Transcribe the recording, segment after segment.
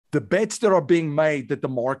the bets that are being made that the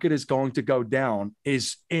market is going to go down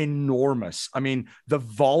is enormous. I mean, the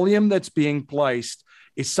volume that's being placed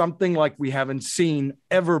is something like we haven't seen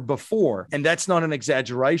ever before. And that's not an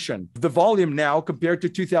exaggeration. The volume now compared to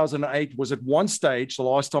 2008 was at one stage, the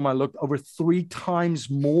last time I looked, over 3 times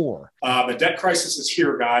more. The debt crisis is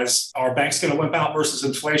here, guys. Our bank's going to wimp out versus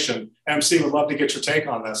inflation. MC, would love to get your take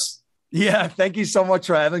on this. Yeah, thank you so much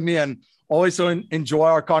for having me, and always enjoy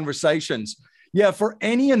our conversations. Yeah, for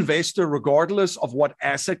any investor, regardless of what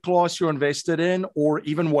asset class you're invested in or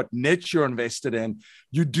even what niche you're invested in,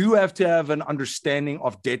 you do have to have an understanding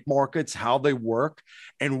of debt markets, how they work,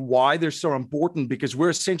 and why they're so important, because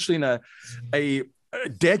we're essentially in a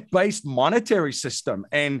debt-based monetary system.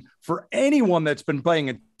 And for anyone that's been paying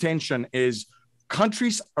attention, is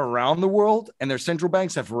countries around the world and their central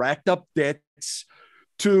banks have racked up debts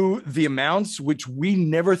to the amounts which we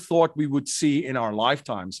never thought we would see in our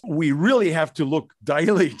lifetimes. We really have to look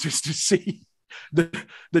daily just to see the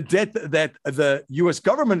debt that the US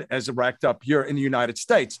government has racked up here in the United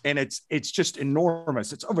States. And it's just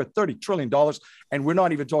enormous. It's over $30 trillion. And we're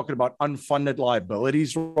not even talking about unfunded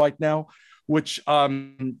liabilities right now, which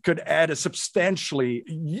could add a substantially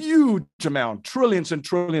huge amount, trillions and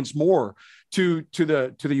trillions more to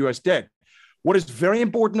the US debt. What is very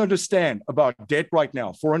important to understand about debt right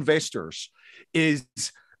now for investors is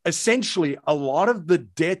essentially a lot of the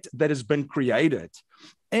debt that has been created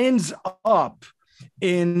ends up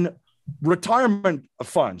in retirement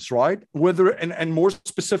funds, right? And more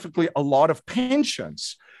specifically, a lot of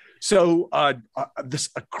pensions. So a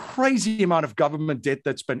crazy amount of government debt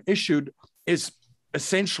that's been issued is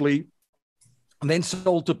essentially then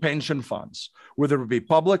sold to pension funds, whether it be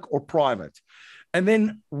public or private. And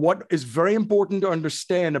then what is very important to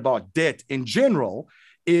understand about debt in general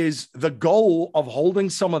is the goal of holding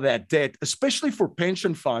some of that debt, especially for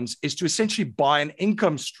pension funds, is to essentially buy an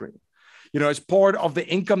income stream, as part of the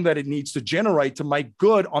income that it needs to generate to make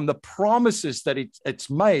good on the promises that it's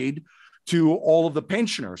made to all of the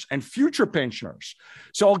pensioners and future pensioners.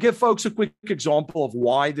 So I'll give folks a quick example of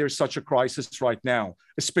why there's such a crisis right now,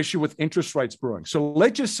 especially with interest rates brewing. So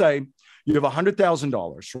let's just say you have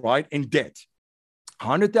 $100,000, right, in debt.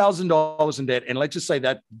 $100,000 in debt, and let's just say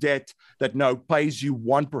that note pays you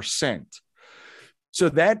 1%. So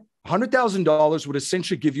that $100,000 would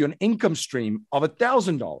essentially give you an income stream of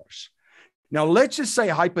 $1,000. Now, let's just say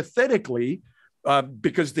hypothetically,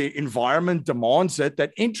 because the environment demands it,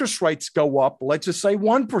 that interest rates go up, let's just say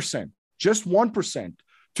 1%, just 1%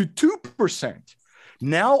 to 2%.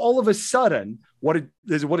 Now, all of a sudden, what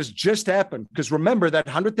has just happened, because remember that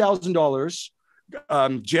 $100,000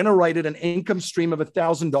 generated an income stream of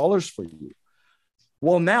 $1,000 for you.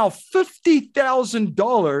 Well, now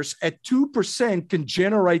 $50,000 at 2% can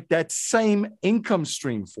generate that same income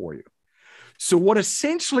stream for you. So what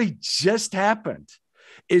essentially just happened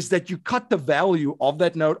is that you cut the value of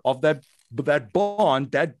that note, of that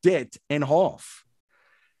bond, that debt in half.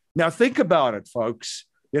 Now think about it, folks.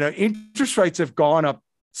 Interest rates have gone up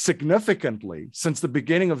significantly since the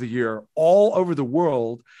beginning of the year all over the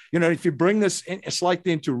world. If you bring this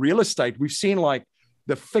slightly into real estate, we've seen like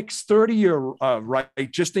the fixed 30-year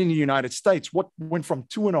rate just in the United States, what went from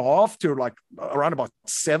 2.5 to like around about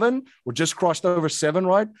 7, or just crossed over 7,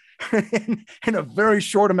 right? in a very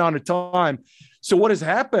short amount of time. So what has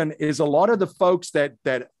happened is a lot of the folks that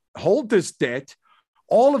hold this debt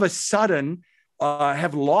all of a sudden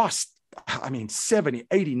have lost 70,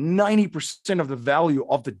 80, 90% of the value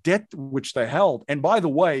of the debt which they held. And by the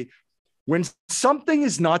way, when something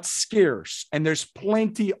is not scarce and there's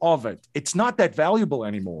plenty of it, it's not that valuable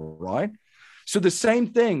anymore, right? So the same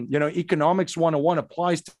thing, economics 101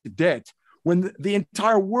 applies to debt. When the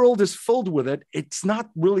entire world is filled with it, it's not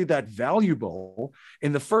really that valuable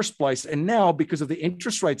in the first place. And now, because of the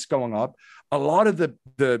interest rates going up, a lot of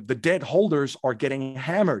the debt holders are getting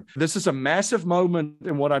hammered. This is a massive moment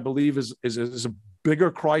in what I believe is a bigger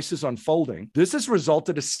crisis unfolding. This has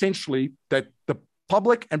resulted essentially that the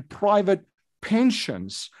public and private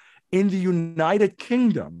pensions in the United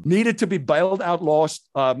Kingdom needed to be bailed out last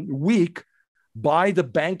week by the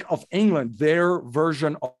Bank of England, their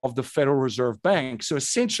version of the Federal Reserve Bank. So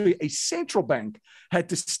essentially, a central bank had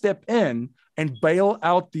to step in and bail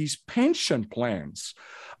out these pension plans.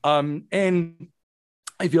 And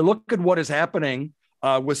if you look at what is happening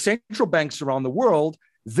with central banks around the world,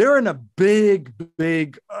 they're in a big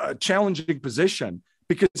challenging position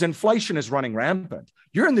because inflation is running rampant.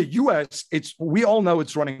 You're in the US, we all know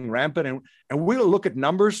it's running rampant, and we'll look at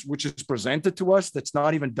numbers which is presented to us that's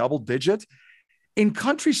not even double digit. In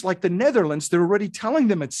countries like the Netherlands, they're already telling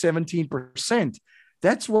them it's 17%.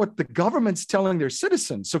 That's what the government's telling their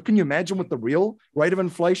citizens. So can you imagine what the real rate of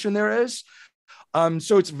inflation there is?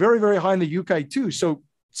 So it's very, very high in the UK too. So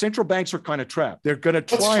central banks are kind of trapped. They're going to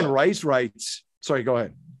try and raise rates. Sorry, go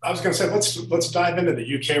ahead. I was going to say, let's dive into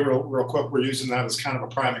the UK real quick. We're using that as kind of a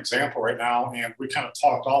prime example right now. And we kind of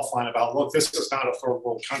talked offline about, look, this is not a third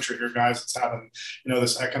world country here, guys. It's having,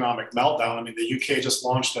 this economic meltdown. I mean, the UK just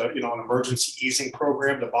launched an emergency easing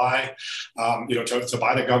program to buy, to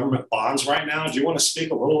buy the government bonds right now. Do you want to speak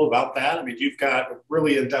a little about that? I mean, you've got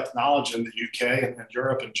really in-depth knowledge in the UK and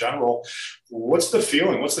Europe in general. What's the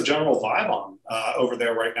feeling? What's the general vibe on over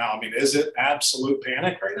there right now? I mean, is it absolute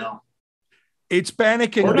panic right now? It's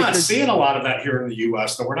panicking. We're not seeing a lot of that here in the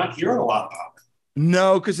U.S., though. We're not hearing a lot about it.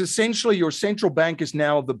 No, because essentially your central bank is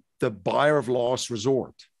now the buyer of last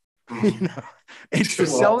resort. It's the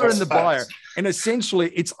seller and the buyer. And essentially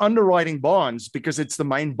it's underwriting bonds because it's the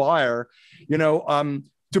main buyer. To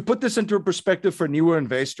put this into perspective for newer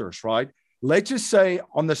investors, right? Let's just say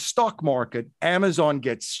on the stock market, Amazon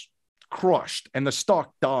gets crushed and the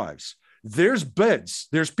stock dives. There's bids.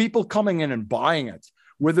 There's people coming in and buying it,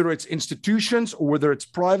 whether it's institutions or whether it's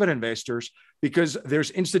private investors, because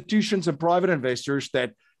there's institutions and private investors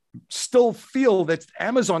that still feel that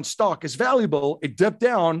Amazon stock is valuable. It dipped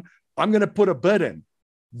down. I'm going to put a bid in.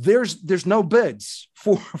 There's no bids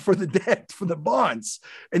for the debt, for the bonds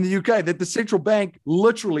in the UK that the central bank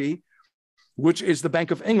literally, which is the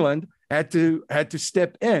Bank of England, had to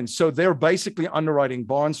step in. So they're basically underwriting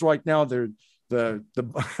bonds right now. They're the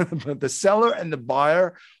seller and the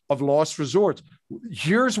buyer of last resort.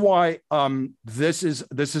 Here's why this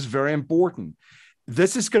is very important.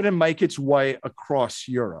 This is going to make its way across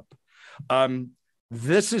Europe.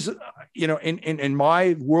 This is, in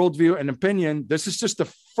my worldview and opinion, this is just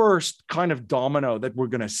the first kind of domino that we're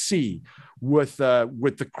going to see with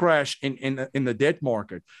the crash in the debt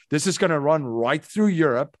market. This is going to run right through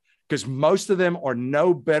Europe, because most of them are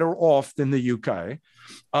no better off than the UK.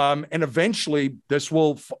 And eventually this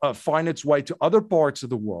will find its way to other parts of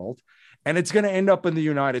the world. And it's going to end up in the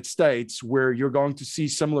United States, where you're going to see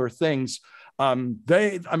similar things.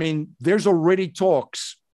 There's already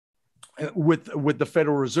talks with the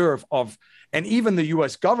Federal Reserve and even the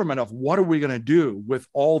US government of what are we going to do with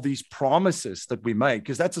all these promises that we make?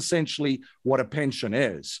 Because that's essentially what a pension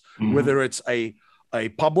is, whether it's a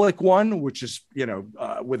public one, which is,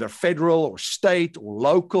 whether federal or state or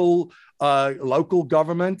local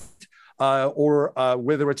government, or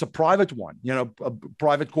whether it's a private one,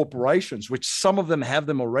 private corporations, which some of them have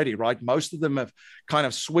them already, right? Most of them have kind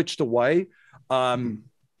of switched away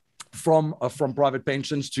from private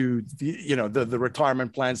pensions to the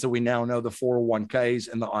retirement plans that we now know, the 401ks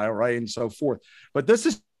and the IRA and so forth. But this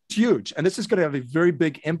is huge, and this is going to have a very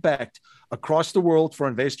big impact across the world for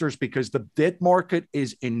investors, because the debt market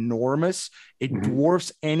is enormous. It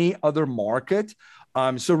dwarfs any other market.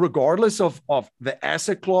 So regardless of the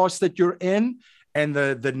asset class that you're in and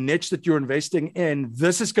the niche that you're investing in,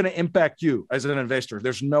 this is going to impact you as an investor.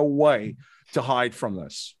 There's no way to hide from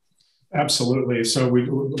this. Absolutely. So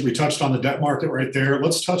we touched on the debt market right there.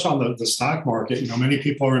 Let's touch on the stock market. Many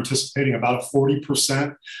people are anticipating about a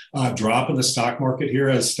 40% drop in the stock market here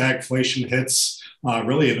as stagflation hits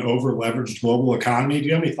really an over-leveraged global economy. Do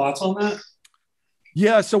you have any thoughts on that?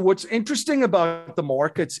 Yeah. So what's interesting about the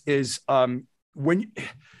markets is when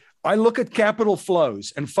I look at capital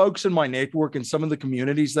flows, and folks in my network and some of the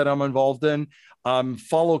communities that I'm involved in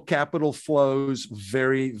follow capital flows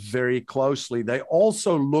very, very closely. They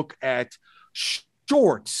also look at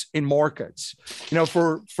shorts in markets.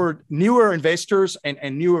 For newer investors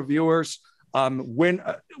and newer viewers, when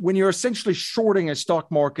you're essentially shorting a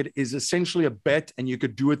stock market is essentially a bet, and you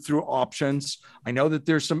could do it through options. I know that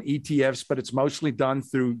there's some ETFs, but it's mostly done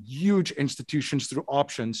through huge institutions through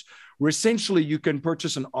options, where essentially you can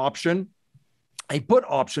purchase an option, a put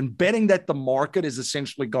option, betting that the market is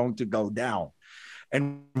essentially going to go down.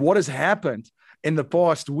 And what has happened in the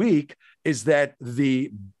past week is that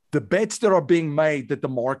the bets that are being made that the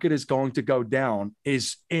market is going to go down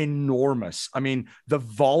is enormous. I mean, the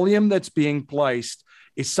volume that's being placed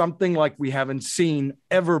is something like we haven't seen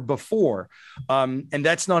ever before. And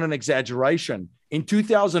that's not an exaggeration. In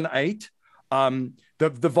 2008,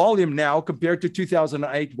 the volume now compared to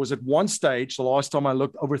 2008 was at one stage, the last time I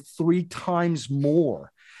looked, over 3 times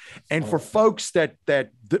more. And for folks that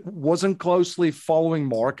wasn't closely following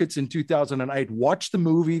markets in 2008, watch the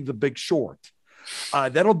movie The Big Short.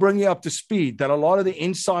 That'll bring you up to speed that a lot of the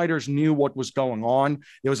insiders knew what was going on.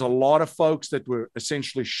 There was a lot of folks that were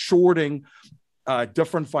essentially shorting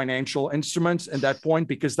different financial instruments at that point,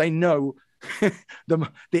 because they know the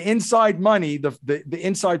inside money, the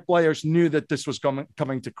inside players knew that this was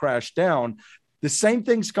coming to crash down. The same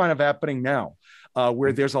thing's kind of happening now,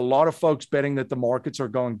 where there's a lot of folks betting that the markets are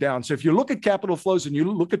going down. So if you look at capital flows and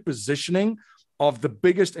you look at positioning of the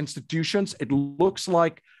biggest institutions, it looks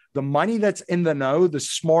like the money that's in the know, the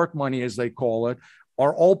smart money, as they call it,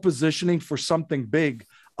 are all positioning for something big.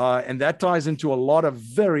 And that ties into a lot of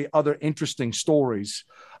very other interesting stories,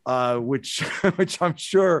 which I'm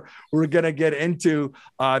sure we're going to get into,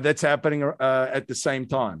 that's happening at the same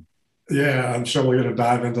time. Yeah, I'm sure we're going to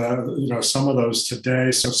dive into, some of those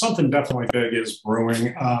today. So something definitely big is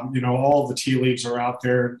brewing. All the tea leaves are out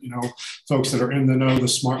there. Folks that are in the know, the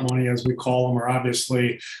smart money, as we call them, are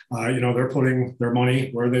obviously, they're putting their money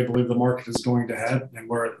where they believe the market is going to head and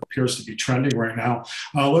where it appears to be trending right now.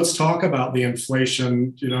 Let's talk about the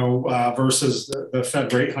inflation, versus the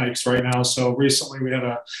Fed rate hikes right now. So recently we had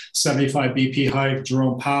a 75 BP hike.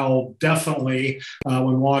 Jerome Powell definitely,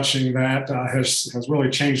 when watching that, has really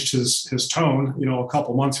changed his tone. A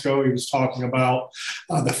couple months ago, he was talking about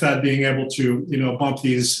the Fed being able to, bump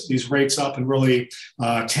these rates up and really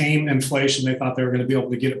tame inflation. They thought they were going to be able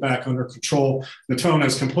to get it back under control. The tone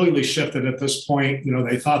has completely shifted at this point.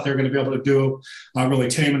 They thought they were going to be able to do really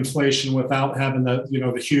tame inflation without having the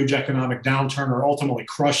huge economic downturn or ultimately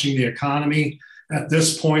crushing the economy. At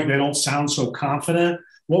this point, they don't sound so confident.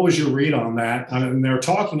 What was your read on that? And they're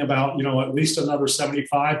talking about, at least another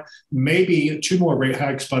 75, maybe 2 more rate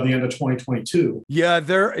hikes by the end of 2022. Yeah,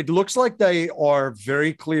 it looks like they are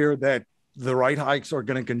very clear that the rate hikes are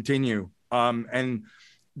going to continue. And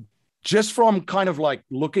just from kind of like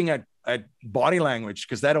looking at body language,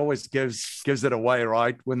 because that always gives it away,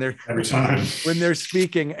 right? When they're every time when they're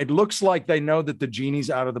speaking, it looks like they know that the genie's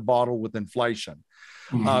out of the bottle with inflation.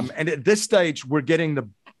 Mm-hmm. And at this stage, we're getting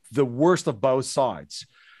the worst of both sides.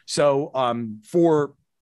 So for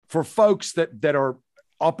folks that are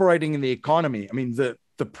operating in the economy, I mean,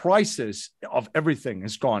 the prices of everything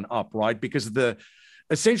has gone up, right? Because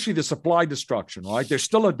essentially the supply destruction, right? There's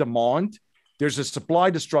still a demand. There's a supply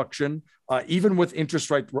destruction. Even with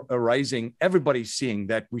interest rate raising, everybody's seeing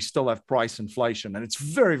that we still have price inflation. And it's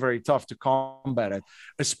very, very tough to combat it,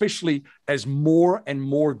 especially as more and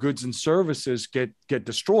more goods and services get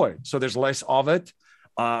destroyed. So there's less of it.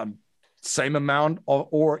 Same amount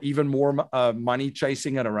or even more money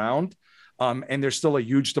chasing it around. And there's still a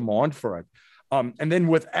huge demand for it. And then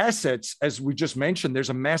with assets, as we just mentioned,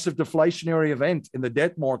 there's a massive deflationary event in the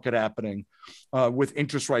debt market happening with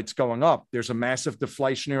interest rates going up. There's a massive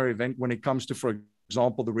deflationary event when it comes to, for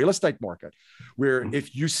example, the real estate market, where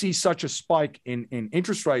if you see such a spike in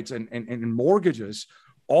interest rates and in mortgages,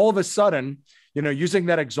 all of a sudden, using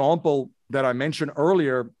that example that I mentioned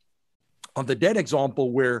earlier of the debt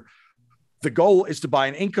example, where the goal is to buy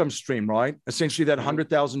an income stream, right? Essentially, that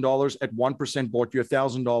 $100,000 at 1% bought you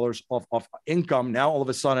 $1,000 of income. Now, all of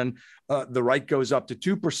a sudden, the rate goes up to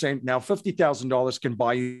 2%. Now, $50,000 can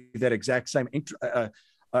buy you that exact same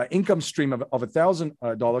income stream of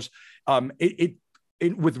 $1,000.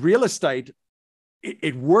 With real estate,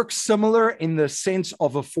 it works similar in the sense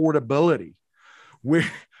of affordability,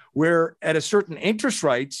 where at a certain interest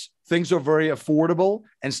rates, things are very affordable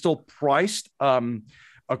and still priced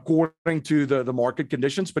according to the market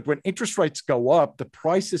conditions. But when interest rates go up, the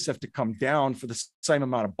prices have to come down for the same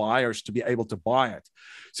amount of buyers to be able to buy it.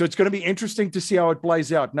 So it's going to be interesting to see how it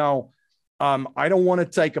plays out. Now, I don't want to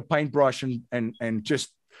take a paintbrush and just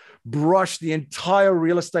brush the entire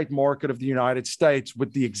real estate market of the United States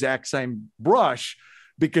with the exact same brush,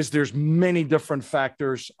 because there's many different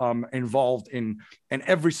factors involved and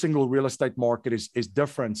every single real estate market is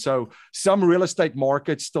different. So some real estate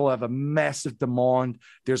markets still have a massive demand.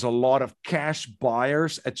 There's a lot of cash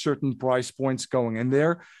buyers at certain price points going in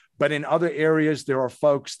there. But in other areas, there are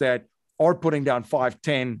folks that are putting down 5,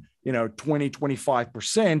 10, 20,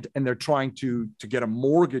 25%, and they're trying to get a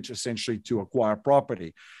mortgage essentially to acquire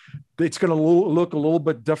property. It's going to look a little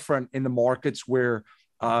bit different in the markets where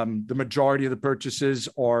the majority of the purchases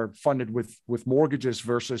are funded with mortgages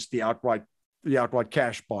versus the outright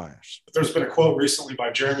cash buyers. There's been a quote recently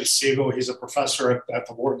by Jeremy Siegel. He's a professor at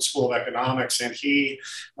the Wharton School of Economics, and he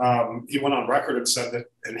went on record and said that,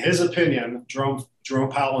 in his opinion, Jerome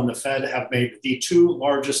Powell and the Fed have made the 2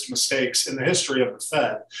 largest mistakes in the history of the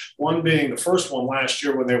Fed. One being the first one last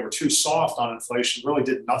year when they were too soft on inflation, really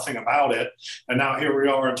did nothing about it. And now here we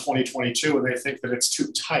are in 2022 and they think that it's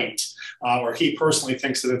too tight, or he personally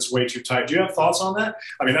thinks that it's way too tight. Do you have thoughts on that?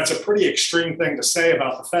 I mean, that's a pretty extreme thing to say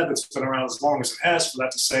about the Fed that's been around as long as it has, for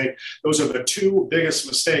that to say those are the 2 biggest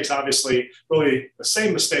mistakes. Obviously, really the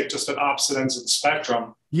same mistake, just at opposite ends of the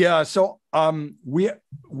spectrum. Yeah. So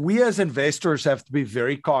we as investors have to be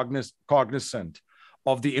very cognizant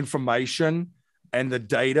of the information and the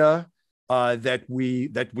data that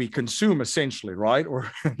we consume essentially, right? Or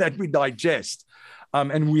that we digest.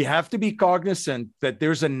 And we have to be cognizant that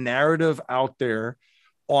there's a narrative out there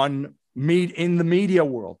in the media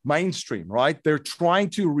world, mainstream, right? They're trying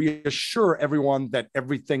to reassure everyone that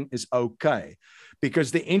everything is okay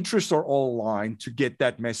because the interests are all aligned to get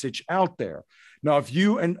that message out there. Now, if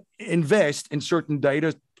you invest in certain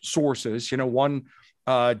data sources, one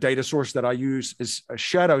data source that I use is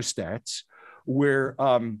Shadow Stats, where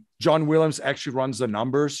John Williams actually runs the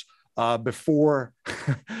numbers before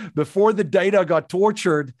the data got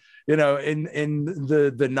tortured. In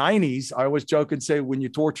the 90s, I always joke and say, when you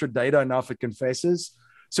torture data enough, it confesses.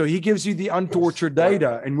 So he gives you the untortured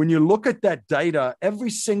data. And when you look at that data,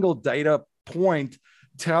 every single data point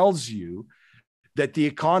tells you that the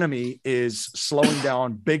economy is slowing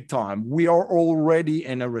down big time. We are already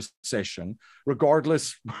in a recession,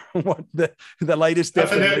 regardless what the latest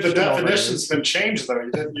definition. The definition's been changed, though.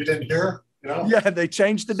 You didn't hear? Yeah, they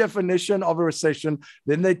changed the definition of a recession.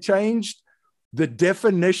 Then they changed the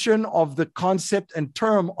definition of the concept and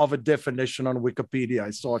term of a definition on Wikipedia.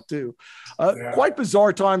 I saw it too. Quite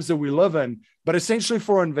bizarre times that we live in. But essentially,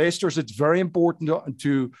 for investors, it's very important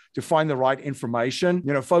to find the right information.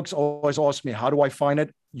 Folks always ask me, how do I find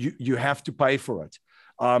it? You have to pay for it.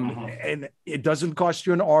 And it doesn't cost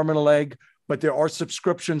you an arm and a leg, but there are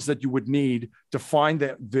subscriptions that you would need to find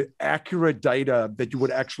the accurate data that you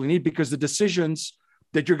would actually need, because the decisions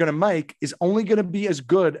that you're going to make is only going to be as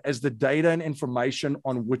good as the data and information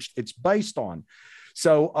on which it's based on.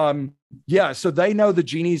 So, so they know the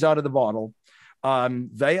genie's out of the bottle.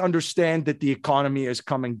 They understand that the economy is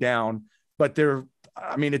coming down, but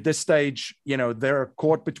at this stage, they're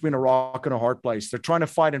caught between a rock and a hard place. They're trying to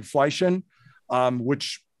fight inflation,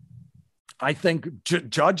 which I think,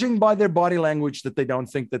 judging by their body language, that they don't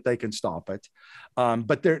think that they can stop it.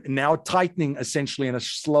 But they're now tightening essentially in a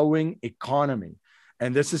slowing economy.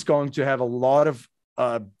 And this is going to have a lot of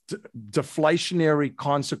deflationary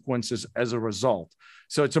consequences as a result.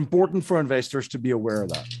 So it's important for investors to be aware of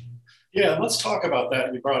that. Yeah, let's talk about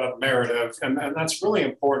that. You brought up narrative, and that's really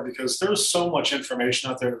important because there's so much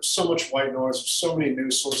information out there. There's so much white noise. There's so many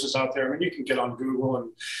news sources out there. I mean, you can get on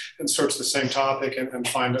Google and search the same topic and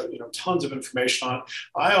find tons of information on it.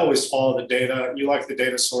 I always follow the data. You like the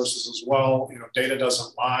data sources as well. Data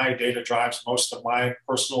doesn't lie. Data drives most of my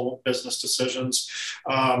personal business decisions.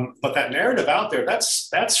 But that narrative out there,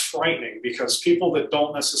 that's frightening, because people that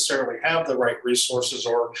don't necessarily have the right resources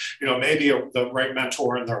or maybe the right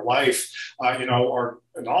mentor in their life, are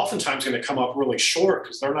oftentimes going to come up really short,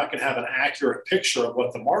 because they're not going to have an accurate picture of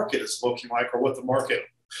what the market is looking like, or what the market,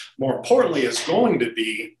 more importantly, is going to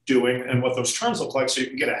be doing, and what those trends look like, so you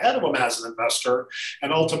can get ahead of them as an investor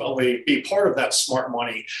and ultimately be part of that smart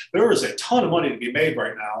money. There is a ton of money to be made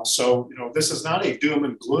right now. So, this is not a doom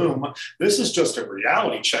and gloom. This is just a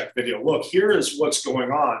reality check video. Look, here is what's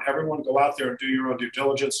going on. Everyone go out there and do your own due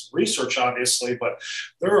diligence, research, obviously, but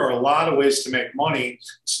there are a lot of ways to make money.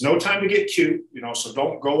 It's no time to get cute, so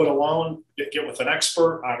don't go it alone. Get with an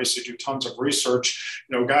expert, obviously do tons of research.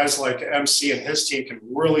 Guys like MC and his team can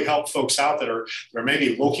really help folks out that are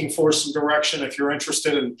maybe looking for some direction. If you're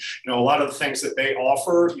interested in, a lot of the things that they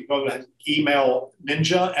offer, you go to email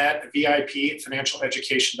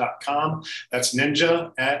ninja@vipfinancialeducation.com. That's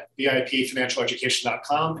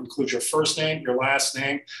ninja@vipfinancialeducation.com. Include your first name, your last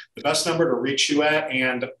name, the best number to reach you at,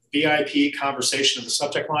 and VIP conversation in the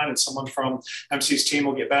subject line, and someone from MC's team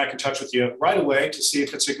will get back in touch with you right away to see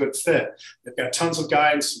if it's a good fit. They've got tons of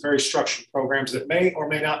guidance, very structured programs that may or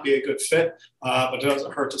may not be a good fit, but it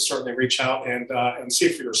doesn't hurt to certainly reach out and see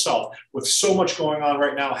for yourself. With so much going on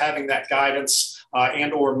right now, having that guidance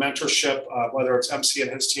and or mentorship, whether it's MC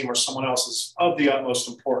and his team or someone else, is of the utmost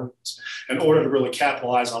importance in order to really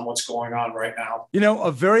capitalize on what's going on right now.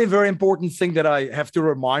 A very, very important thing that I have to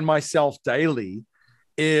remind myself daily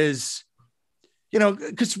is,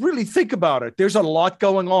 because really think about it, there's a lot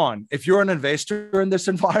going on. If you're an investor in this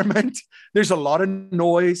environment, there's a lot of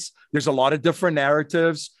noise. There's a lot of different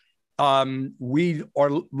narratives. We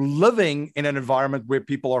are living in an environment where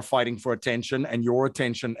people are fighting for attention, and your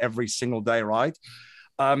attention every single day, right?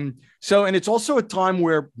 And it's also a time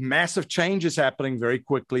where massive change is happening very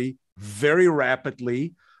quickly, very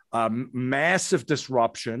rapidly, massive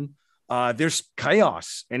disruption. There's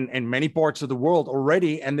chaos in many parts of the world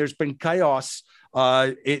already, and there's been chaos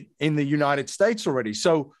in the United States already.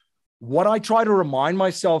 So what I try to remind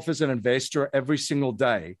myself as an investor every single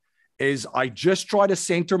day is I just try to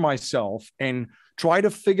center myself and try to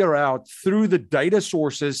figure out, through the data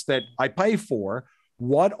sources that I pay for,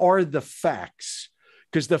 what are the facts?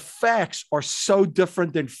 Because the facts are so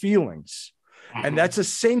different than feelings. And that's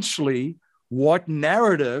essentially what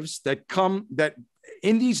narratives that come, that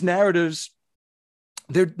in these narratives,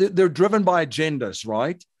 they're driven by agendas,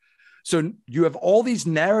 right? So you have all these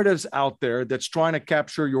narratives out there that's trying to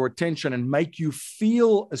capture your attention and make you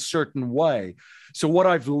feel a certain way. So what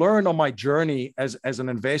I've learned on my journey as an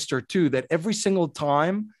investor too, that every single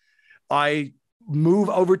time I move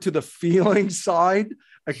over to the feeling side,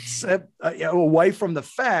 except away from the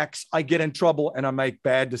facts, I get in trouble and I make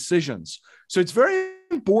bad decisions. So it's very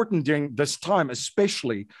important during this time,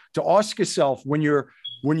 especially, to ask yourself when you're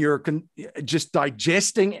just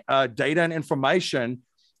digesting data and information,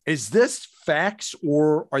 is this facts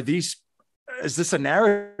or is this a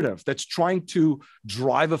narrative that's trying to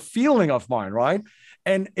drive a feeling of mine, right?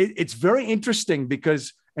 And it's very interesting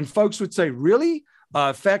because, and folks would say, really?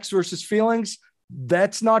 Facts versus feelings?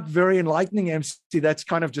 That's not very enlightening, MC. That's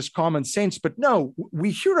kind of just common sense. But no,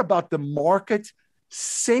 we hear about the market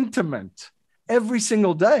sentiment every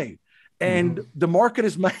single day. And the market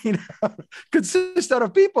is consists out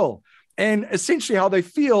of people. And essentially how they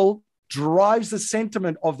feel drives the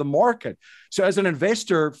sentiment of the market. So as an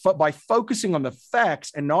investor, by focusing on the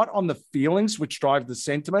facts and not on the feelings which drive the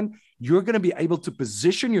sentiment, you're going to be able to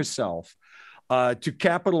position yourself to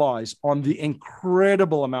capitalize on the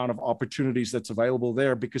incredible amount of opportunities that's available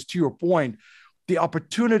there. Because to your point, the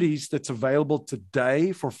opportunities that's available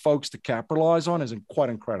today for folks to capitalize on is quite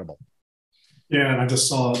incredible. Yeah, and I just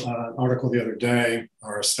saw an article the other day,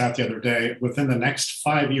 or a stat the other day, within the next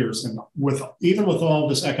 5 years, and even with all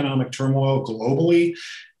this economic turmoil globally,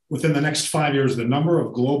 within the next 5 years, the number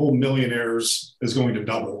of global millionaires is going to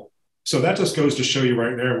double. So that just goes to show you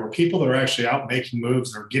right there, where people that are actually out making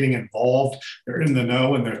moves, they're getting involved, they're in the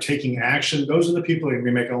know, and they're taking action. Those are the people that are going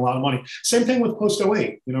to be making a lot of money. Same thing with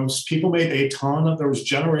post-08. You know, people made a ton of, there was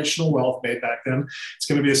generational wealth made back then. It's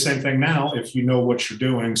going to be the same thing now if you know what you're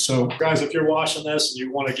doing. So guys, if you're watching this and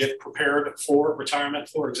you want to get prepared for retirement,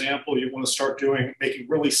 for example, you want to start making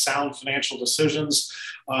really sound financial decisions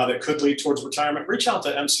that could lead towards retirement, reach out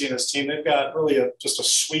to MC and his team. They've got really just a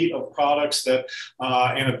suite of products that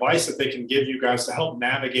and advice that they can give you guys to help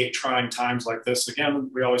navigate trying times like this. Again,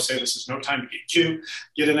 we always say this is no time to get cute.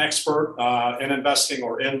 Get an expert in investing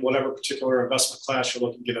or in whatever particular investment class you're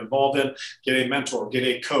looking to get involved in. Get a mentor, get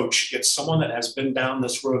a coach, get someone that has been down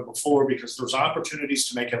this road before, because there's opportunities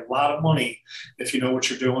to make a lot of money if you know what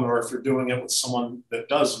you're doing, or if you're doing it with someone that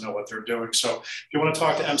does know what they're doing. So if you want to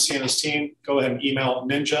talk to MC and his team, go ahead and email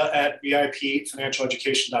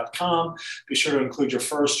ninja@vipfinancialeducation.com. Be sure to include your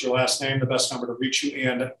first, your last name, the best number to reach you,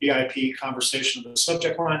 and VIP conversation in the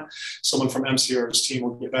subject line. Someone from MC or his team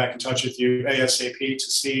will get back in touch with you ASAP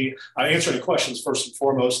to see, answer any questions first and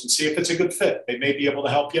foremost, and see if it's a good fit. They may be able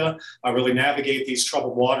to help you really navigate these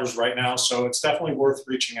troubled waters right now. So it's definitely worth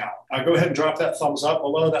reaching out. Go ahead and drop that thumbs up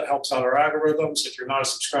below. That helps out our algorithms. If you're not a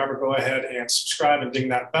subscriber, go ahead and subscribe and ding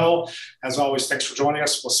that bell. As always, thanks for joining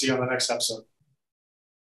us. We'll see you on the next episode.